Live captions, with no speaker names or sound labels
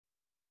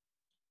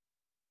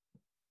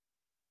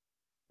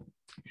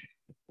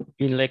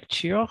Une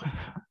lecture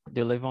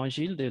de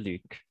l'Évangile de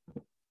Luc.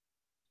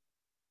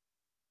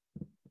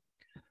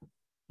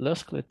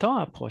 Lorsque le temps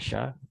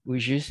approcha où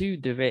Jésus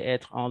devait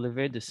être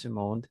enlevé de ce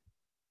monde,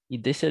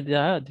 il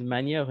décida de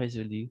manière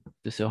résolue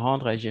de se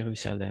rendre à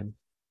Jérusalem.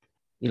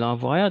 Il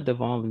envoya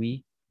devant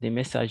lui des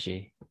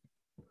messagers.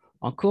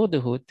 En cours de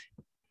route,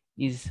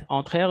 ils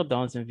entrèrent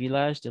dans un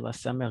village de la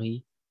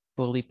Samarie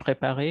pour lui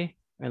préparer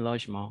un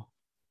logement.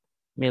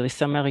 Mais les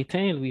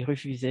Samaritains lui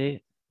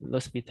refusaient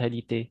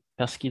l'hospitalité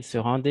parce qu'il se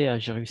rendait à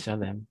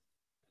Jérusalem.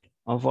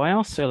 En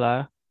voyant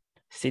cela,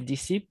 ses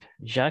disciples,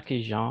 Jacques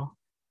et Jean,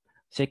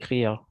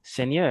 s'écrièrent, «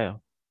 Seigneur,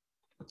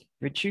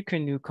 veux-tu que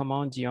nous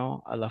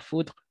commandions à la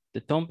foudre de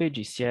tomber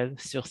du ciel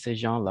sur ces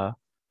gens-là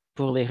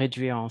pour les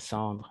réduire en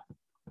cendres? »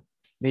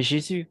 Mais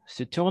Jésus,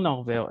 se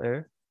tournant vers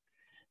eux,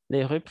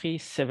 les reprit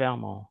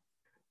sévèrement.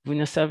 « Vous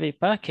ne savez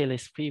pas quel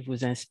esprit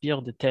vous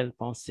inspire de telles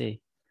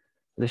pensées.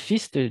 Le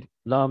Fils de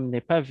l'homme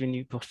n'est pas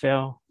venu pour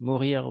faire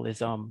mourir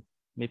les hommes,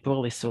 mais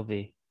pour les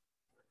sauver. »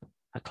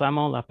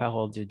 Acclamons la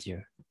parole de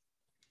Dieu.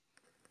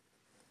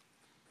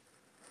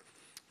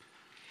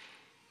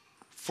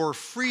 For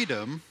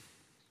freedom,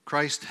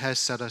 Christ has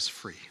set us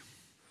free.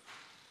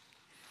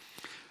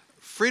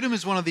 Freedom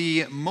is one of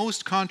the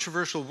most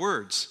controversial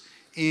words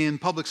in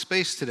public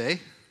space today.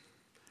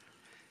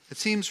 It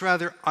seems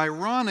rather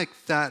ironic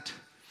that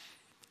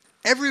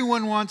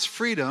everyone wants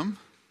freedom,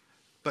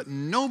 but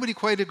nobody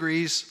quite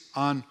agrees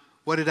on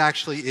what it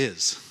actually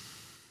is.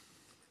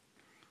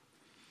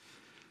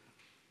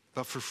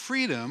 But for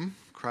freedom,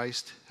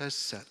 Christ has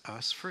set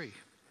us free.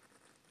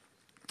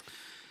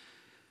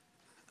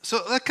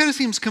 So that kind of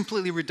seems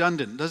completely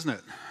redundant, doesn't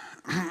it?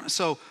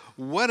 So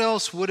what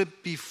else would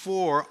it be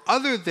for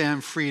other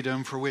than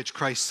freedom for which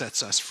Christ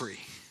sets us free?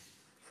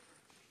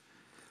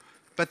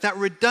 But that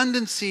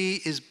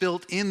redundancy is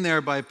built in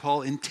there by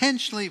Paul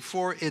intentionally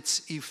for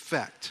its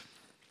effect.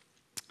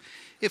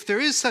 If there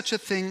is such a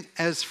thing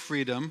as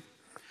freedom,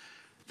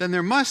 then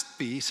there must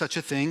be such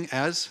a thing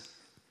as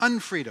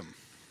unfreedom.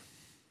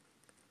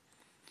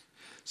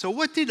 So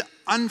what did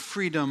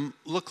unfreedom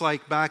look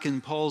like back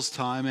in Paul's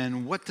time,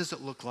 and what does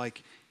it look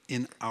like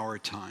in our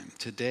time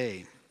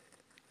today?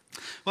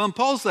 Well, in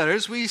Paul's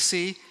letters, we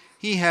see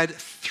he had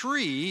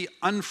 3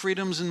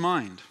 unfreedoms in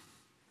mind.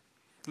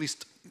 At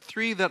least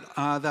 3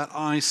 that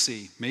I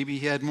see. Maybe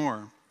he had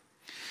more.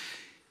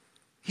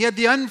 He had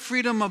the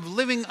unfreedom of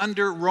living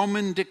under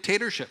Roman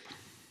dictatorship.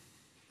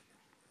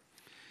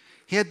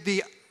 He had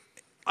the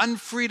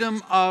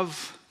unfreedom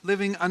of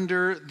living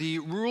under the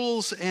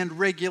rules and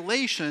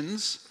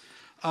regulations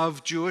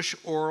of Jewish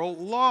oral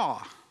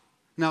law.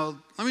 Now,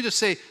 let me just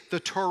say, the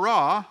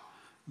Torah,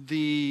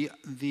 the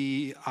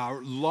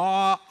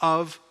law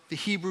of the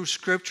Hebrew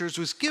Scriptures,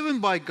 was given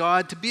by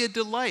God to be a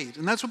delight.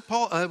 And that's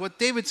what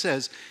David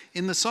says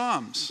in the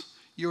Psalms.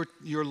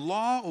 Your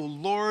law, O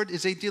Lord,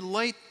 is a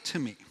delight to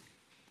me.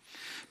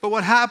 But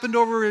what happened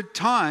over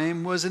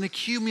time was an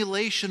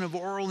accumulation of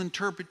oral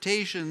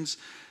interpretations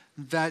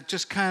that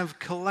just kind of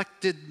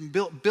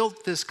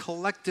built this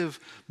collective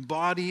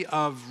body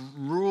of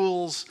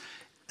rules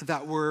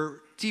that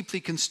were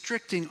deeply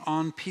constricting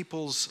on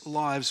people's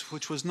lives,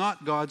 which was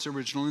not God's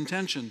original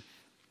intention.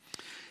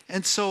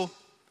 And so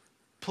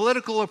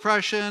political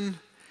oppression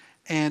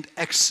and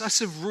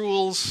excessive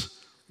rules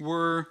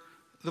were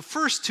the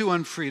first 2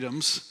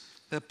 unfreedoms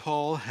that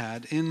Paul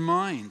had in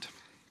mind.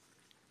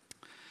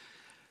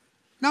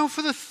 Now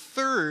for the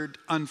third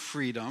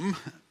unfreedom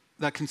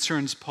that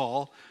concerns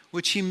Paul,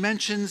 which he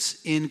mentions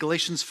in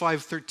Galatians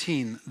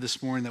 5:13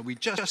 this morning that we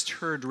just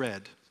heard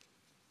read.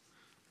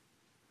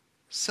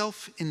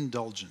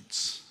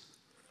 Self-indulgence.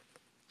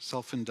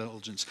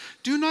 Self-indulgence.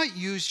 Do not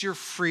use your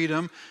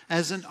freedom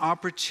as an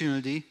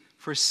opportunity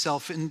for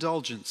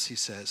self-indulgence, he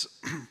says.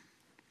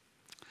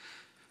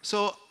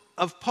 So,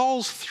 of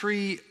Paul's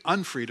 3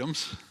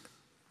 unfreedoms,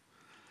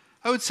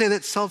 I would say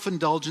that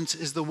self-indulgence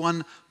is the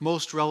one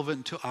most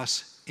relevant to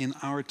us in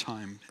our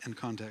time and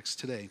context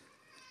today.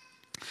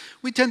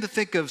 We tend to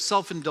think of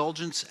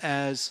self-indulgence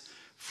as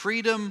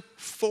freedom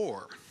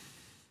for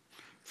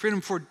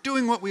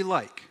doing what we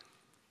like.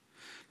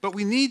 But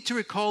we need to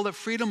recall that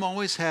freedom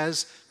always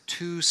has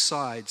 2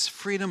 sides.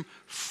 Freedom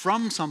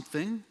from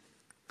something,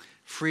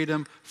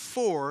 freedom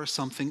for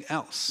something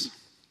else.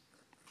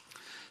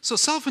 So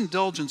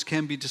self-indulgence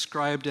can be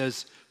described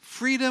as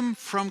freedom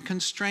from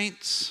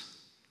constraints,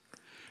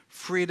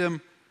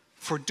 freedom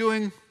for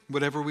doing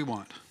whatever we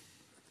want.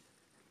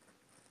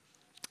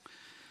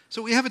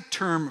 So we have a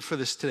term for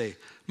this today.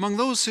 Among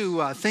those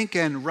who think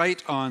and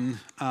write on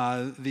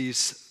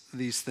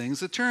these things,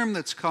 the term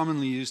that's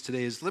commonly used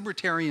today is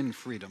libertarian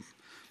freedom.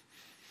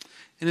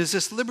 And it's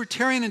this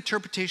libertarian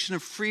interpretation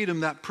of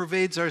freedom that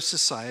pervades our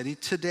society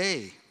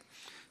today.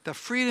 That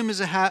freedom is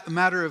a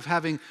matter of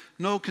having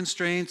no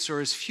constraints or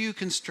as few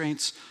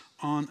constraints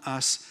on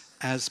us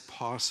as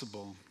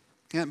possible.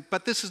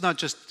 But this is not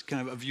just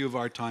kind of a view of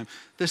our time.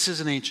 This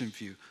is an ancient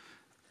view.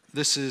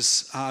 This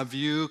is a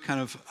view kind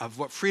of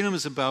what freedom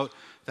is about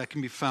that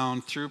can be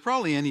found through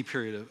probably any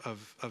period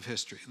of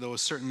history, though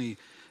certainly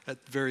at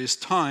various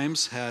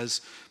times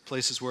has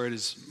places where it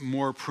is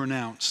more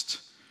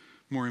pronounced,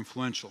 more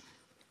influential.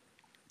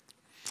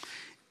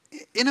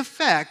 In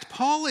effect,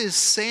 Paul is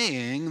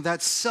saying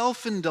that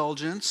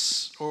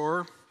self-indulgence,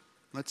 or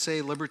let's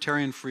say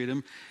libertarian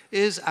freedom,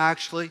 is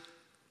actually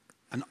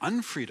an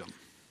unfreedom.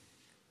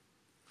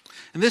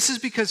 And this is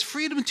because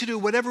freedom to do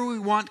whatever we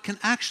want can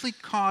actually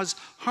cause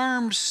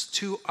harms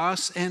to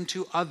us and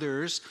to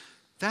others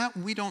that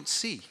we don't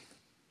see.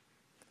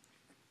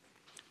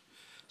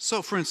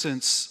 So, for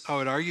instance, I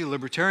would argue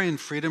libertarian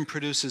freedom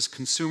produces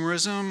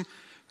consumerism,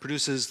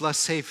 produces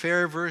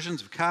laissez-faire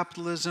versions of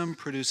capitalism,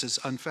 produces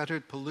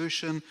unfettered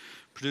pollution,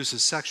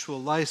 produces sexual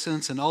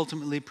license, and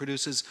ultimately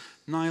produces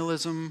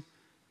nihilism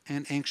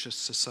and anxious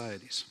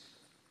societies.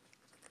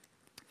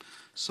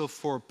 So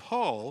for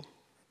Paul,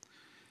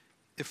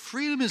 if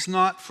freedom is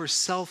not for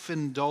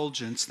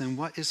self-indulgence, then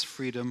what is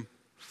freedom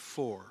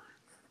for?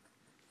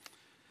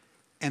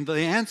 And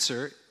the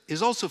answer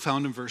is also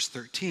found in verse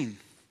 13.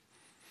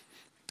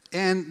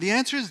 And the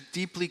answer is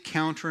deeply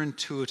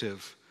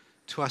counterintuitive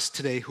to us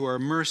today who are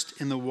immersed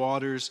in the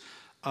waters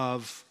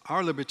of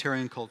our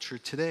libertarian culture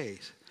today.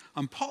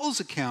 On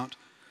Paul's account,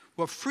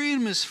 what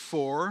freedom is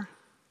for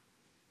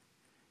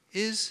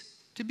is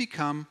to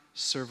become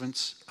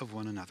servants of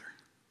one another.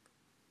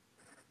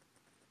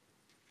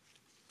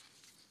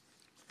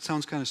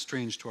 Sounds kind of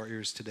strange to our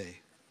ears today.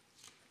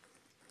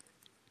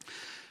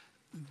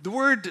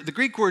 The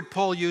Greek word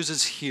Paul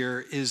uses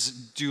here is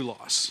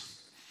doulos.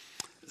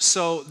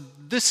 So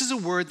this is a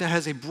word that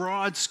has a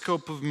broad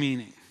scope of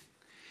meaning.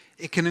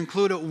 It can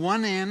include at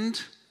one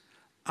end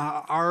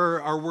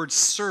our word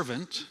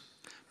servant,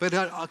 but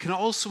it can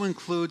also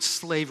include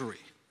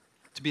slavery,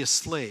 to be a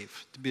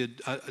slave. To be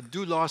a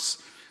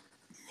doulos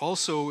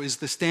also is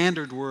the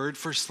standard word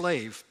for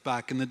slave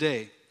back in the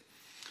day.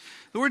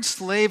 The word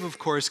slave, of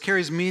course,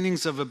 carries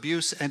meanings of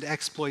abuse and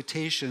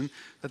exploitation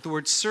that the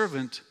word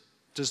servant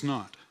does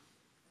not.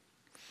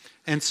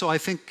 And so I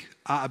think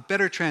a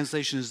better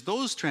translation is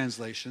those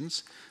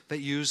translations that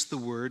use the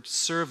word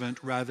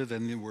servant rather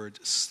than the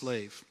word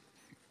slave.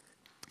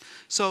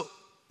 So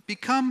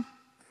become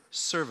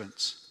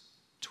servants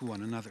to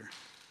one another.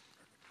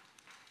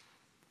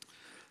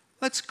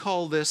 Let's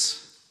call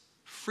this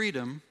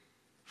freedom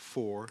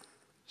for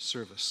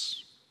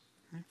service.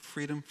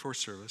 Freedom for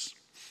service.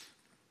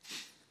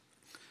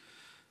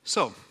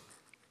 So,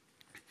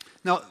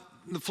 now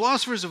the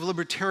philosophers of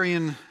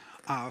libertarian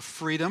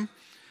freedom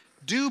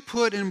do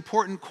put an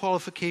important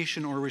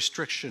qualification or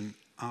restriction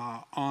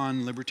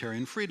on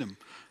libertarian freedom.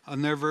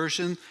 On their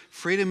version,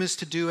 freedom is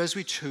to do as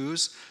we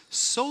choose,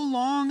 so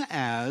long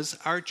as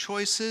our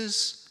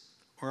choices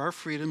or our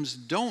freedoms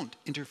don't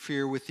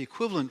interfere with the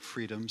equivalent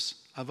freedoms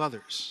of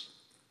others.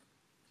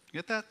 You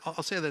get that?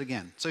 I'll say that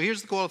again. So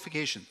here's the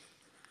qualification.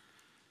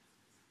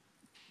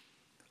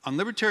 On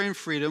libertarian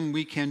freedom,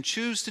 we can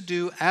choose to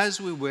do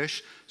as we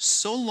wish,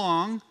 so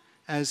long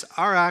as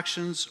our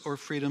actions or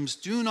freedoms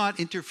do not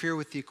interfere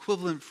with the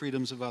equivalent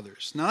freedoms of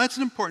others. Now, that's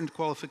an important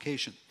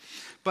qualification,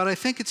 but I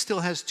think it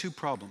still has two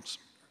problems.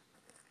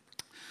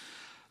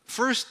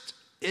 First,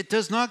 it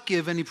does not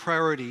give any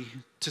priority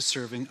to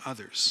serving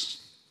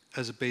others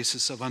as a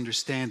basis of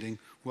understanding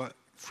what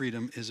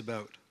freedom is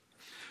about.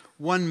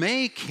 One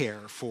may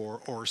care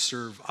for or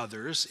serve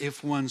others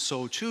if one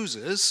so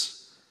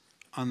chooses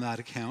on that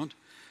account,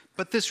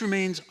 but this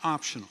remains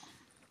optional.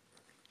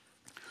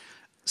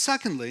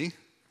 Secondly,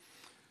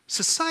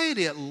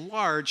 society at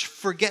large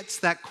forgets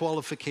that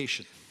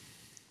qualification,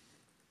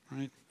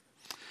 right?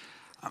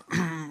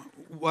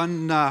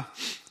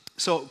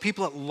 So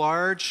people at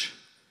large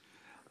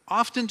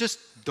often just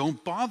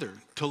don't bother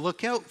to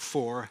look out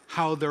for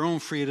how their own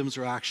freedoms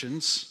or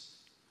actions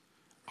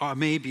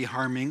may be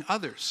harming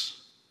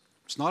others.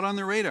 It's not on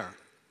their radar.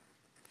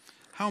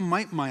 How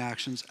might my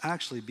actions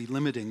actually be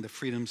limiting the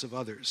freedoms of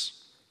others?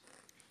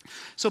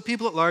 So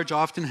people at large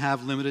often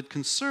have limited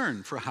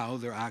concern for how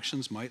their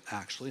actions might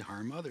actually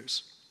harm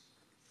others.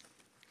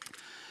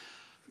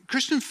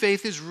 Christian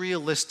faith is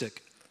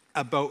realistic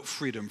about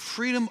freedom.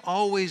 Freedom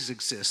always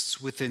exists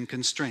within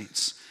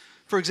constraints.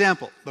 For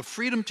example, the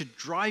freedom to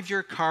drive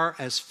your car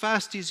as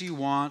fast as you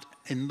want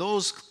in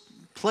those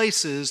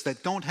places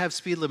that don't have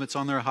speed limits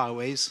on their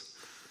highways,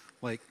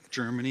 like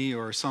Germany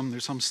or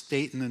there's some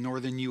state in the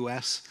northern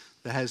US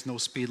that has no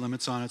speed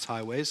limits on its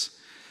highways.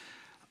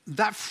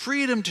 That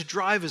freedom to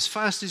drive as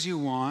fast as you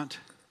want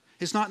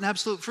is not an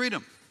absolute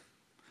freedom.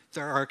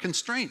 There are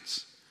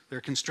constraints. There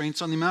are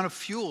constraints on the amount of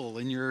fuel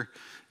in your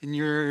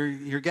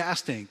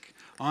gas tank,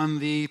 on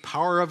the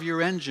power of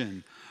your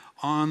engine,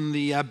 on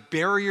the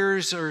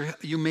barriers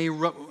you may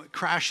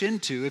crash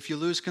into if you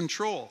lose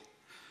control.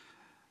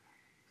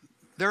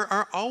 There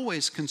are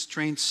always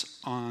constraints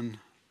on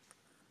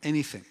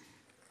anything.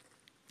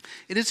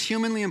 It is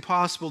humanly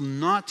impossible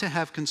not to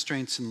have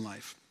constraints in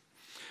life.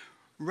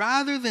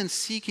 Rather than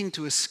seeking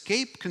to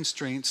escape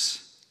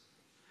constraints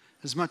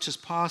as much as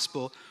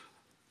possible,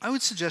 I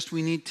would suggest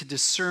we need to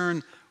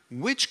discern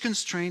which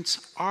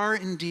constraints are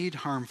indeed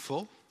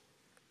harmful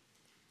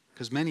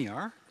because many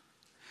are,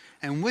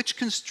 and which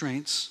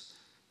constraints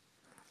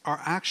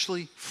are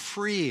actually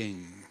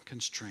freeing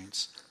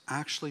constraints,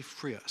 actually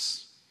free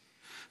us.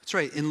 That's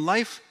right, in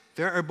life,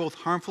 there are both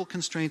harmful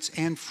constraints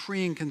and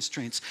freeing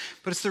constraints,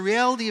 but it's the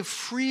reality of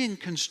freeing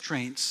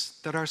constraints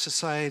that our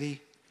society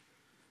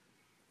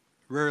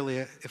rarely,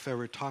 if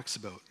ever, talks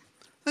about.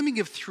 Let me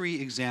give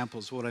 3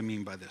 examples of what I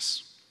mean by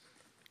this.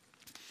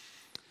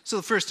 So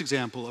the first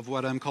example of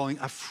what I'm calling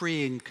a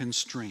freeing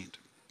constraint.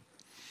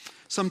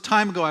 Some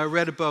time ago, I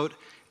read about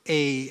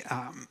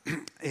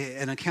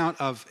an account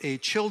of a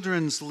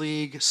children's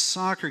league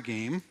soccer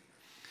game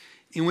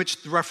in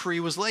which the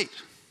referee was late.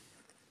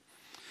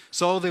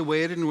 So they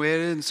waited and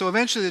waited, and so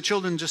eventually the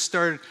children just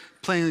started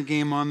playing the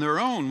game on their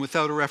own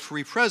without a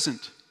referee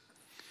present.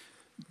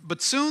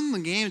 But soon the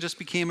game just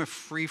became a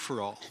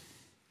free-for-all.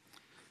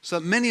 So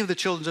that many of the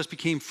children just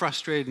became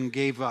frustrated and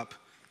gave up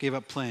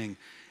playing.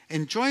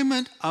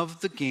 Enjoyment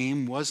of the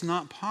game was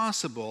not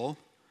possible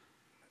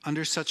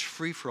under such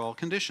free-for-all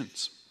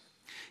conditions.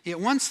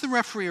 Yet once the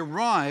referee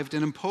arrived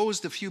and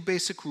imposed a few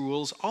basic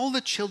rules, all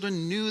the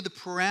children knew the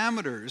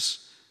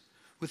parameters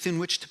within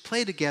which to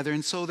play together,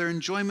 and so their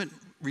enjoyment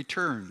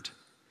returned,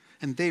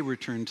 and they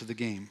returned to the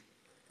game.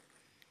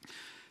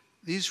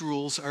 These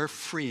rules are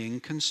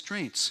freeing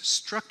constraints,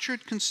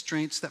 structured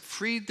constraints that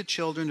freed the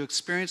children to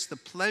experience the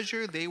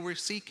pleasure they were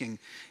seeking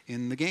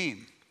in the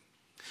game.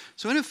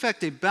 So in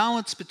effect, a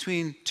balance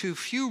between too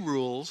few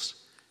rules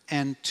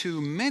and too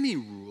many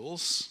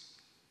rules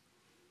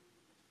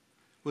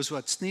was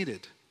what's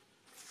needed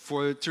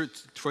for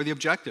the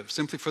objective,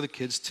 simply for the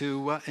kids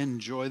to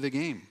enjoy the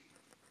game.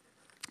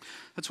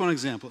 That's one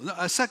example.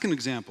 A second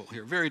example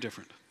here, very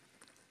different.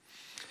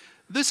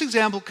 This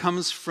example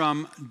comes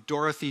from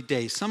Dorothy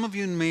Day. Some of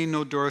you may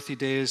know Dorothy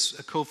Day as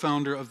a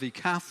co-founder of the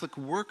Catholic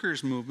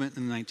Workers Movement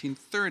in the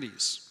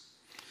 1930s.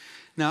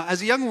 Now,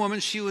 as a young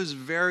woman, she was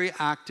very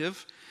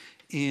active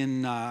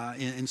in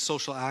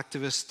social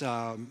activist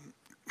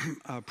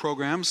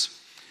programs,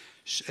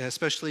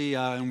 especially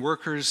in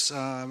workers'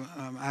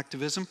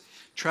 activism,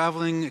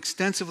 traveling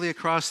extensively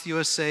across the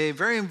USA,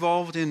 very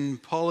involved in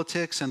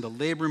politics and the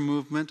labor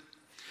movement.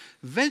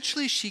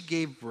 Eventually, she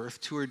gave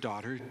birth to her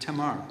daughter,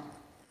 Tamar,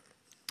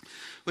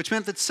 which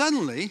meant that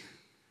suddenly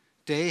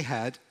Day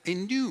had a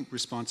new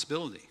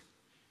responsibility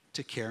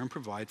to care and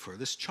provide for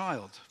this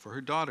child, for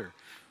her daughter,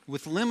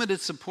 with limited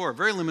support,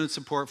 very limited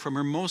support from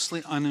her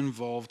mostly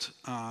uninvolved,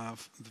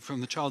 from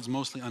the child's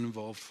mostly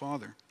uninvolved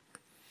father.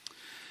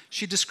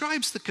 She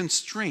describes the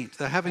constraint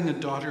that having a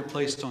daughter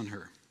placed on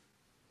her.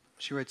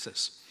 She writes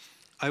this: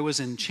 "I was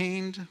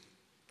enchained,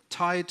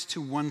 tied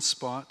to one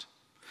spot,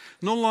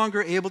 no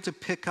longer able to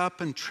pick up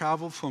and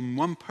travel from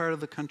one part of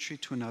the country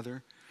to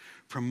another,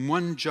 from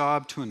one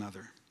job to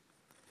another.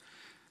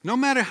 No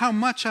matter how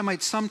much I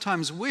might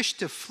sometimes wish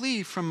to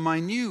flee from my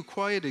new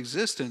quiet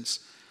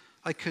existence,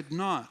 I could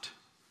not,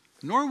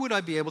 nor would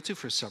I be able to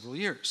for several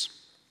years."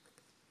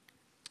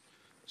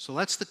 So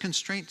that's the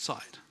constraint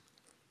side.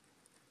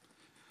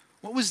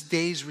 What was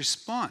Day's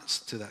response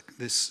to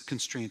this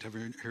constraint of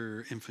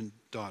her infant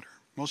daughter?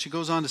 Well, she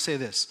goes on to say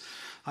this: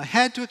 "I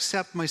had to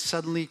accept my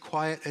suddenly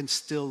quiet and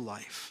still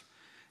life,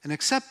 and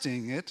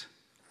accepting it,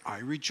 I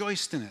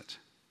rejoiced in it."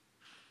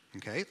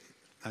 Okay,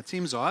 that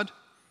seems odd.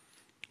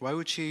 Why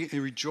would she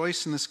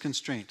rejoice in this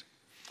constraint?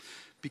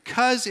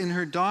 Because in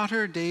her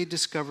daughter, Day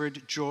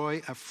discovered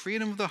joy, a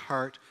freedom of the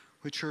heart,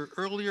 which her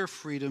earlier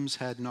freedoms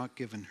had not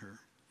given her.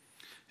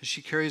 As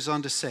she carries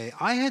on to say,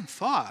 "I had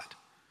thought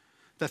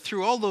that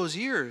through all those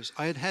years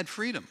I had had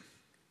freedom,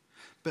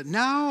 but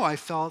now I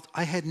felt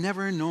I had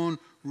never known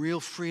real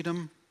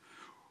freedom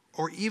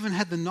or even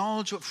had the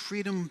knowledge what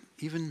freedom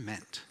even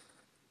meant."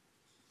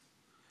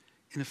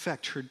 In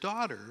effect, her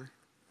daughter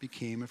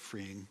became a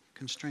freeing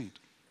constraint.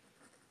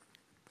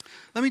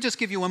 Let me just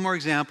give you one more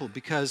example,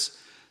 because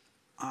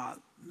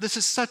this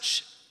is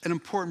such an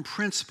important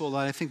principle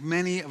that I think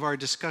many of our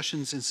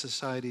discussions in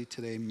society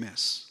today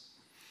miss.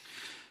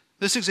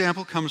 This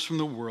example comes from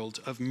the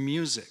world of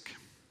music.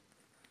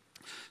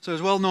 So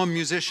there's a well-known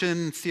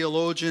musician,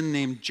 theologian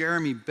named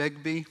Jeremy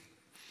Begbie,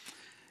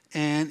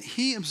 and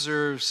he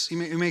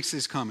makes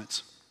these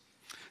comments: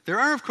 "There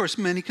are, of course,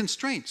 many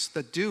constraints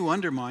that do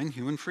undermine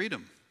human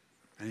freedom."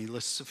 And he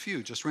lists a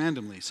few just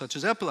randomly, such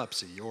as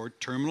epilepsy or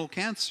terminal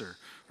cancer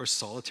or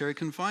solitary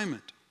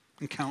confinement,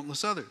 and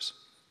countless others.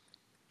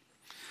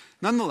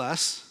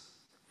 Nonetheless,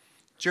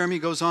 Jeremy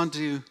goes on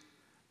to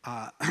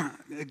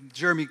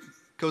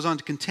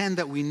contend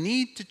that we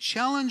need to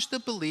challenge the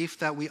belief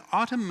that we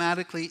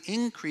automatically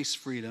increase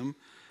freedom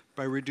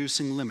by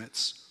reducing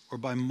limits or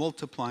by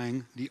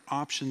multiplying the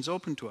options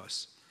open to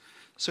us.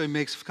 So he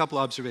makes a couple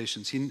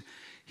observations.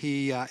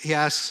 He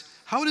asks,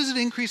 how does it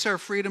increase our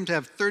freedom to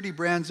have 30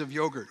 brands of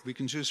yogurt we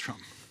can choose from?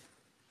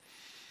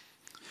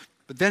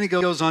 But then he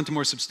goes on to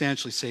more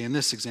substantially say, in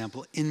this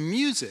example, in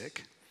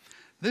music,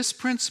 this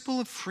principle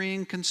of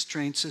freeing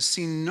constraints is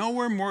seen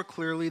nowhere more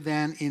clearly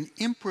than in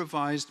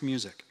improvised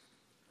music.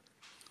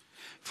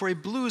 For a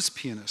blues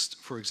pianist,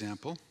 for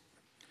example,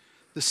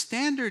 the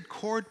standard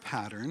chord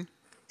pattern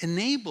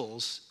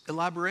enables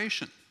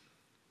elaboration.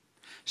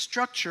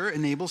 Structure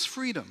enables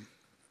freedom.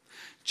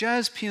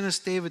 Jazz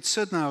pianist David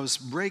Sudnow's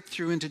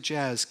breakthrough into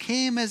jazz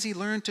came as he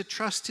learned to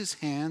trust his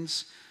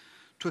hands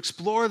to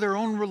explore their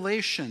own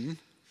relation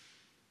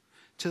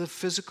to the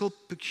physical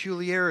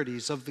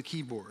peculiarities of the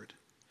keyboard.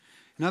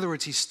 In other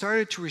words, he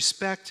started to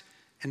respect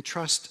and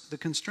trust the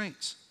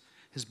constraints.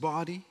 His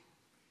body,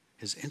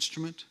 his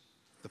instrument,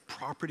 the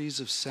properties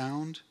of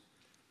sound.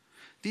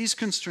 These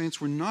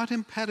constraints were not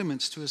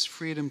impediments to his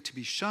freedom to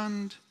be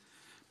shunned,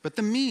 but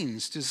the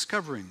means to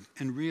discovering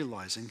and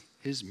realizing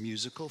his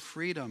musical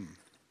freedom.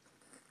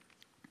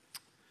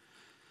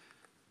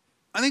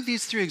 I think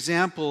these three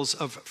examples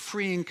of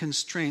freeing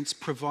constraints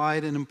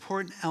provide an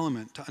important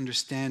element to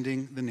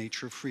understanding the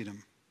nature of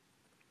freedom.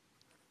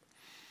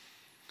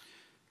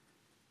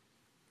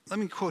 Let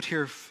me quote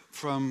here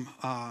from,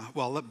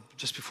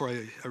 just before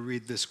I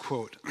read this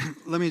quote,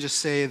 let me just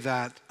say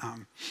that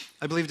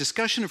I believe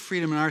discussion of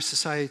freedom in our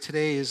society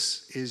today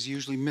is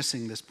usually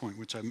missing this point,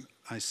 which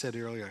I said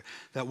earlier,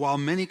 that while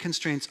many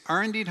constraints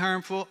are indeed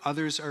harmful,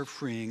 others are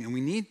freeing, and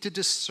we need to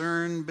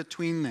discern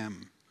between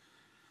them,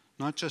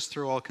 not just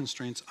throw all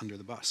constraints under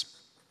the bus.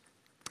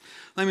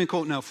 Let me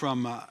quote now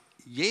from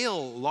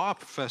Yale law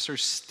professor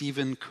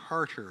Stephen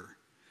Carter.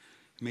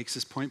 He makes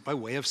this point by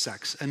way of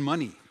sex and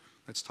money.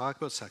 Let's talk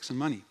about sex and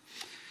money.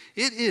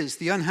 It is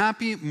the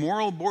unhappy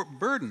moral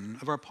burden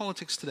of our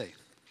politics today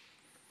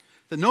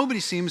that nobody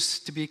seems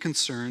to be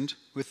concerned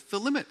with the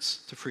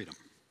limits to freedom.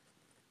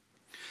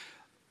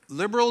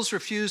 Liberals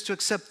refuse to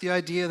accept the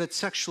idea that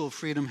sexual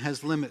freedom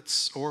has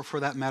limits, or for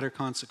that matter,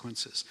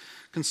 consequences.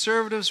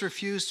 Conservatives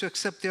refuse to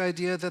accept the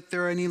idea that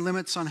there are any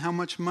limits on how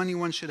much money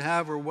one should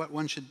have or what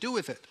one should do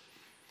with it.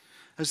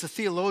 As the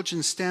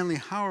theologian Stanley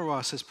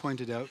Hauerwas has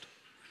pointed out,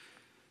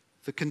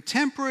 the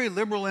contemporary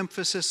liberal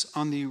emphasis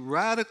on the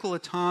radical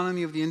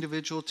autonomy of the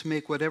individual to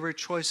make whatever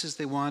choices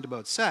they want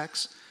about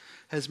sex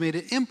has made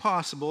it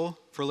impossible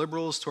for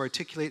liberals to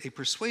articulate a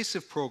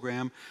persuasive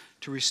program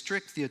to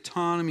restrict the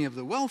autonomy of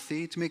the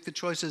wealthy to make the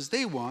choices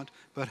they want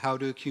about how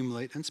to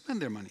accumulate and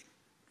spend their money.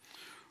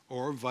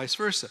 Or vice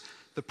versa.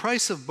 The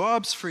price of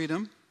Bob's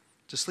freedom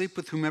to sleep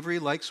with whomever he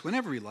likes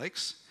whenever he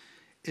likes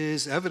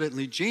is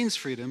evidently Jane's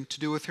freedom to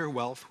do with her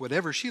wealth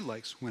whatever she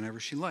likes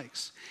whenever she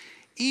likes.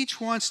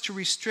 Each wants to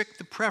restrict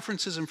the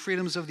preferences and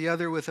freedoms of the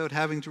other without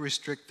having to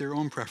restrict their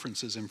own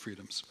preferences and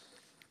freedoms.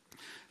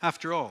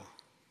 After all,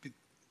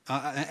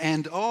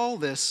 and all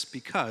this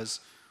because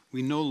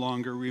we no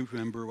longer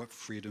remember what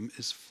freedom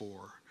is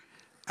for.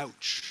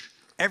 Ouch.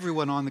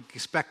 Everyone on the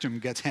spectrum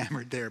gets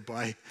hammered there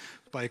by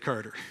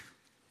Carter.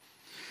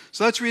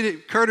 So let's read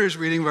it. Carter's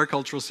reading of our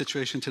cultural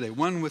situation today,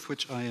 one with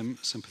which I am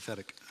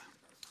sympathetic.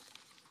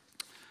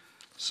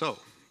 So,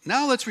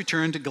 now let's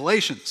return to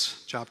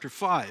Galatians chapter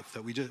 5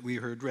 that we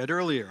heard read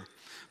earlier.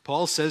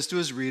 Paul says to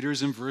his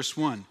readers in verse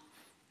 1,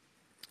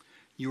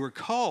 "You are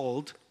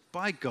called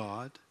by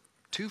God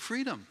to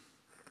freedom."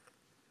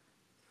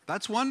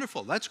 That's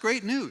wonderful. That's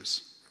great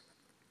news.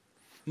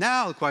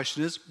 Now the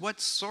question is, what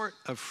sort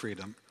of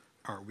freedom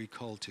are we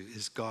called to?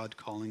 Is God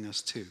calling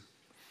us to?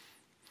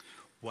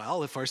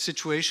 Well, if our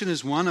situation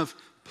is one of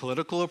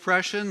political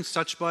oppression,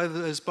 such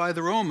as by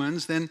the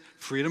Romans, then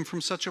freedom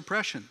from such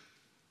oppression.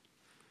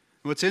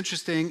 What's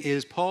interesting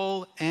is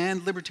Paul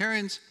and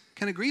libertarians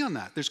can agree on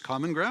that. There's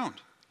common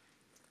ground.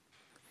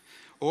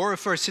 Or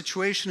if our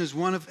situation is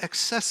one of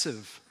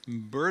excessive,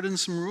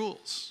 burdensome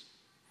rules,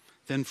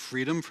 then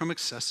freedom from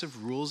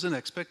excessive rules and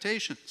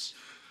expectations.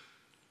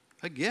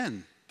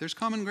 Again, there's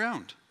common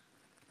ground.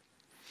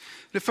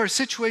 But if our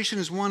situation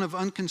is one of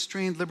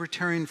unconstrained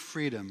libertarian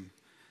freedom,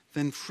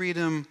 then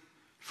freedom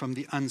from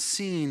the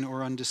unseen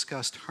or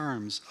undiscussed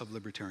harms of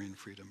libertarian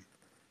freedom.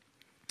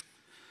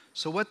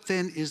 So what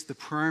then is the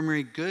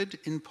primary good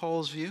in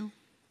Paul's view?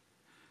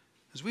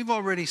 As we've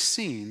already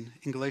seen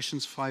in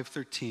Galatians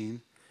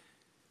 5:13,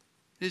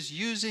 it is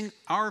using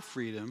our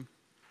freedom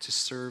to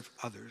serve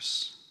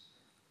others.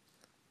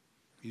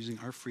 Using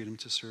our freedom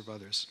to serve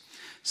others.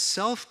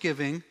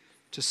 Self-giving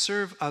to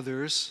serve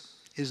others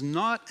is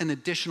not an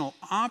additional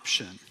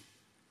option.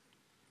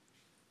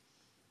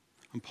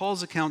 On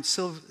Paul's account,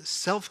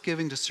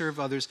 self-giving to serve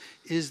others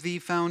is the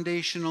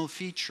foundational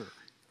feature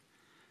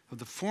of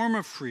the form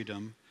of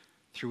freedom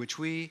through which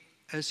we,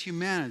 as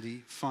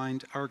humanity,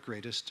 find our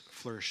greatest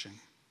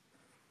flourishing.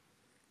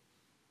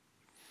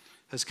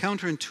 As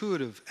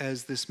counterintuitive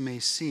as this may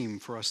seem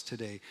for us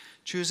today,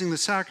 choosing the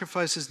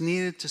sacrifices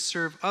needed to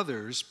serve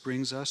others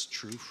brings us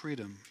true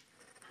freedom.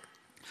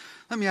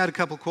 Let me add a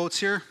couple quotes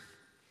here.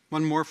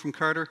 One more from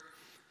Carter.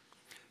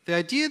 The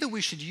idea that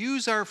we should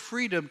use our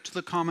freedom to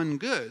the common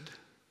good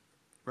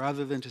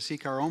rather than to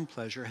seek our own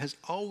pleasure has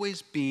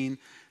always been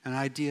an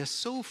idea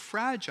so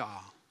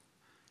fragile,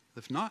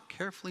 if not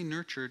carefully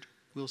nurtured,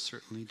 will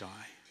certainly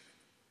die.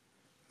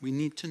 We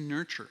need to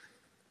nurture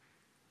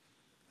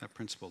that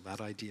principle,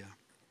 that idea.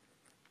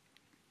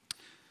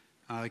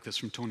 I like this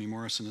from Toni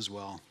Morrison as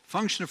well.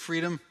 Function of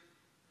freedom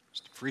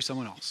is to free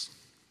someone else.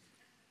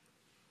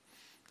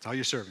 That's how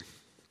you're serving.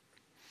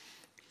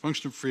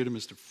 Function of freedom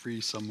is to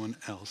free someone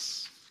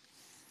else.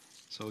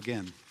 So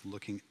again,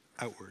 looking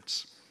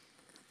outwards.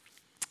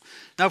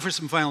 Now for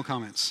some final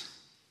comments.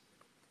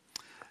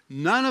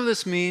 None of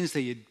this means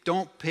that you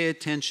don't pay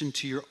attention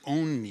to your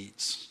own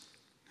needs.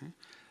 Okay?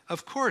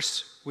 Of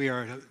course, we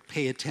are to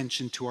pay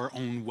attention to our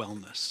own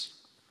wellness.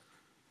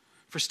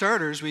 For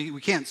starters, we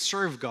can't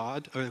serve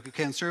God, or we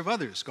can't serve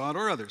others, God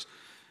or others,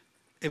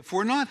 if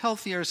we're not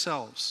healthy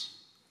ourselves.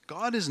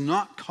 God is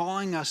not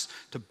calling us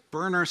to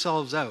burn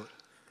ourselves out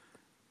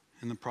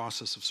in the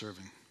process of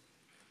serving.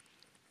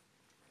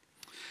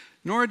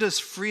 Nor does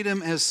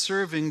freedom as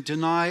serving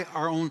deny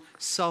our own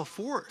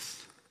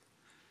self-worth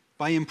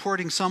by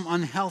importing some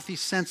unhealthy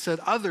sense that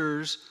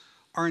others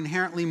are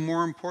inherently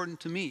more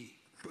important to me,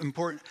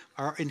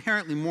 are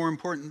inherently more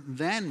important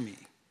than me.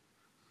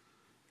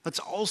 That's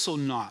also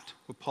not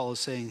what Paul is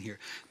saying here.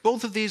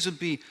 Both of these would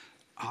be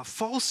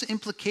false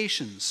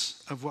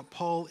implications of what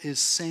Paul is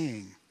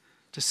saying,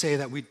 to say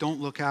that we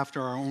don't look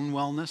after our own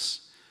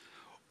wellness,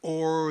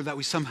 or that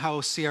we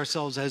somehow see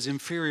ourselves as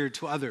inferior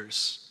to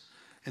others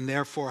and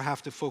therefore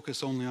have to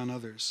focus only on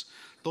others.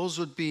 Those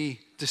would be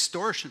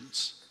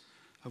distortions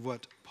of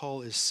what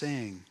Paul is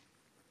saying.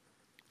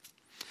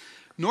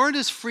 Nor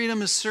does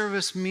freedom as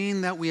service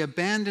mean that we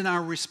abandon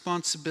our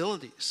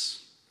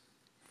responsibilities.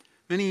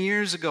 Many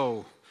years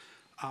ago,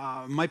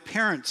 my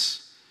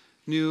parents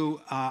knew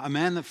a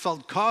man that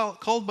felt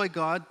called by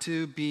God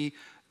to be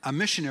a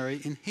missionary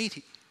in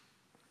Haiti.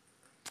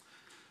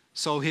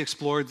 So he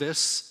explored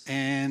this,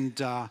 and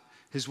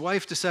his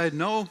wife decided,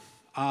 no,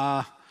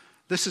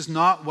 this is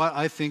not what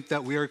I think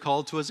that we are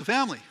called to as a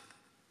family.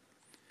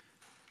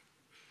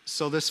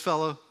 So this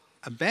fellow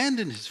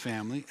abandoned his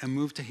family and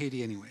moved to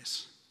Haiti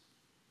anyways.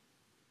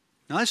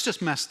 Now that's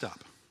just messed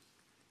up.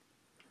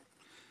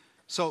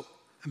 So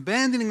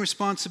abandoning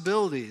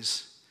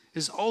responsibilities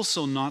is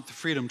also not the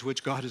freedom to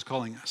which God is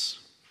calling us.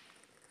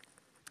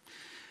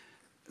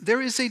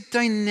 There is a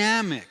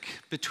dynamic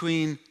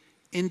between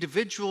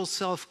individual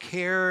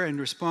self-care and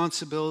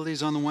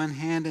responsibilities on the one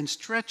hand, and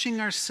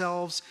stretching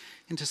ourselves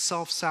into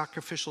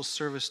self-sacrificial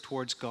service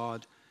towards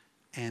God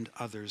and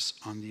others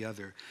on the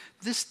other.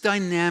 This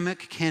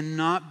dynamic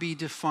cannot be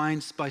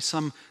defined by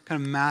some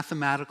kind of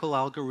mathematical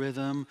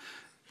algorithm,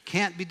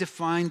 can't be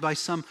defined by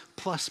some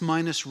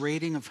plus-minus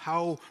rating of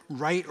how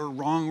right or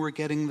wrong we're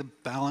getting the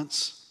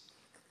balance.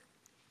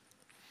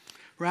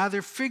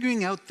 Rather,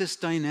 figuring out this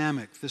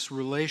dynamic, this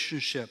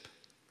relationship,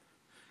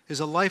 is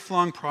a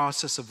lifelong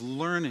process of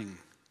learning,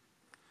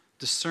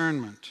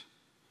 discernment,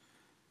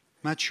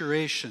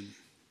 maturation,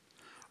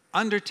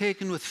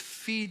 undertaken with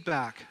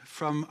feedback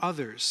from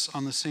others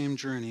on the same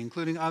journey,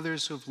 including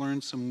others who have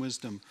learned some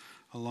wisdom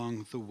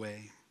along the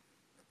way.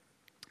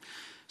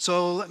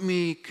 So let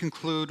me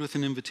conclude with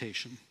an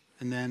invitation,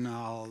 and then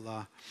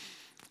I'll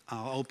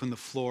open the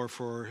floor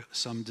for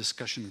some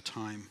discussion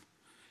time.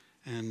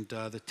 And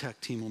the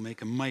tech team will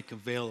make a mic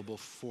available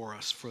for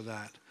us for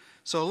that.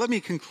 So let me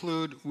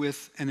conclude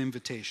with an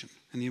invitation,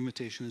 and the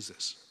invitation is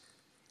this: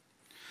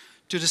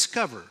 to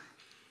discover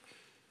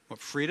what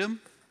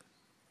freedom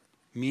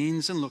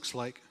means and looks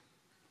like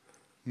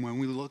when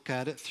we look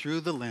at it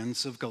through the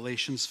lens of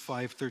Galatians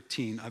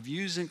 5:13, of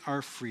using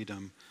our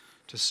freedom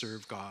to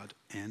serve God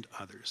and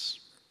others.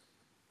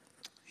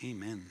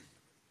 Amen.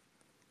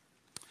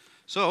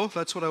 So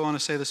that's what I want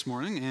to say this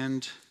morning,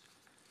 and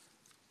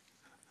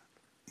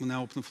we'll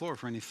now open the floor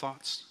for any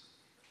thoughts,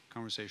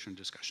 conversation,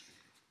 discussion.